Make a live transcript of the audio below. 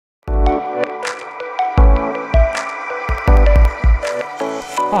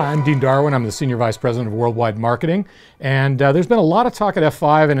Hi, I'm Dean Darwin. I'm the Senior Vice President of Worldwide Marketing. And there's been a lot of talk at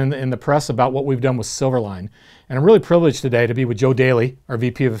F5 and in the press about what we've done with Silverline. And I'm really privileged today to be with Joe Daly, our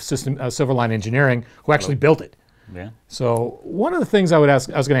VP of Silverline Engineering, who actually built it. Yeah. So one of the things I was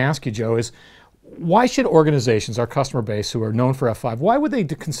going to ask you, Joe, is why should organizations, our customer base who are known for F5, why would they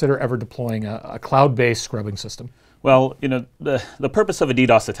consider ever deploying a cloud-based scrubbing system? Well, you know, the purpose of a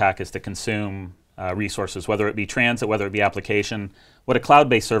DDoS attack is to consume resources, whether it be transit, whether it be application. What a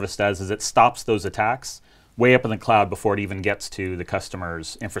cloud-based service does is it stops those attacks way up in the cloud before it even gets to the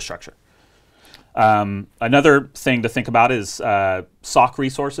customer's infrastructure. Another thing to think about is SOC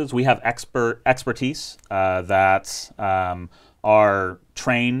resources. We have expertise that are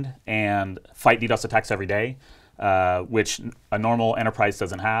trained and fight DDoS attacks every day, which a normal enterprise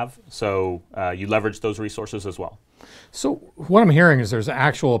doesn't have. So you leverage those resources as well. So what I'm hearing is there's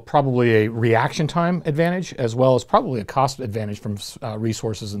probably a reaction time advantage as well as probably a cost advantage from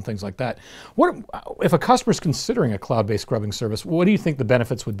resources and things like that. If a customer is considering a cloud-based scrubbing service, what do you think the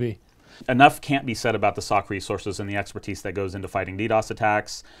benefits would be? Enough can't be said about the SOC resources and the expertise that goes into fighting DDoS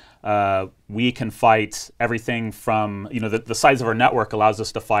attacks. We can fight everything from, you know, the size of our network allows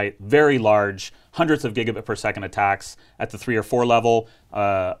us to fight very large, hundreds of gigabit per second attacks at the 3 or 4 level.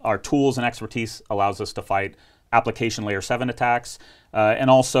 Our tools and expertise allows us to fight application layer 7 attacks. And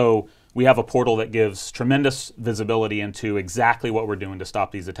also, we have a portal that gives tremendous visibility into exactly what we're doing to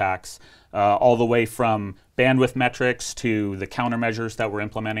stop these attacks, all the way from bandwidth metrics to the countermeasures that we're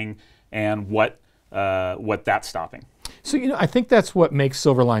implementing and what that's stopping. So, you know, I think that's what makes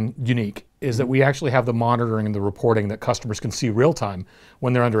Silverline unique, is that we actually have the monitoring and the reporting that customers can see real time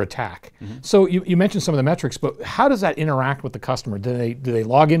when they're under attack. So you mentioned some of the metrics, but how does that interact with the customer? Do they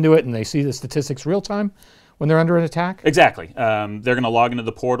log into it and they see the statistics real time when they're under an attack? Exactly. They're going to log into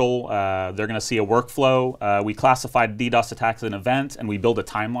the portal. They're going to see a workflow. We classified DDoS attacks as an event, and we build a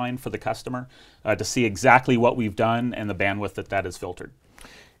timeline for the customer to see exactly what we've done and the bandwidth that is filtered.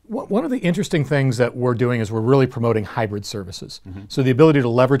 One of the interesting things that we're doing is we're really promoting hybrid services. So the ability to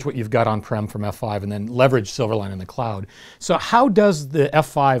leverage what you've got on-prem from F5 and then leverage Silverline in the cloud. So how does the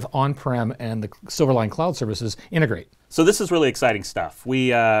F5 on-prem and the Silverline cloud services integrate? So this is really exciting stuff. We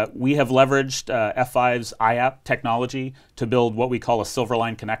have leveraged F5's IAP technology to build what we call a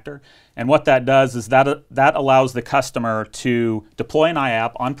Silverline connector. And what that does is that allows the customer to deploy an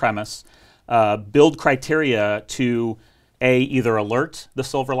IAP on-premise, build criteria to either alert the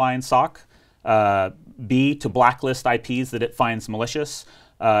Silverline SOC, B, to blacklist IPs that it finds malicious,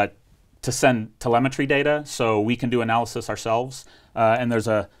 to send telemetry data so we can do analysis ourselves, and there's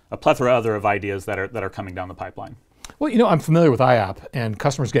a plethora of ideas that are coming down the pipeline. Well, you know, I'm familiar with IAP, and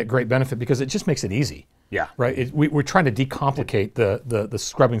customers get great benefit because it just makes it easy. Yeah. Right? We're trying to decomplicate the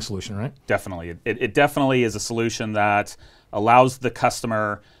scrubbing solution, right? Definitely. It definitely is a solution that allows the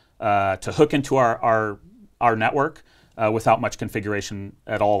customer to hook into our network without much configuration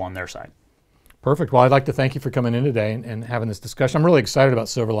at all on their side. Perfect. Well, I'd like to thank you for coming in today and having this discussion. I'm really excited about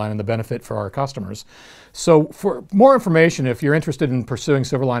Silverline and the benefit for our customers. So for more information, if you're interested in pursuing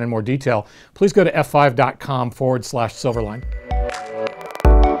Silverline in more detail, please go to f5.com/Silverline.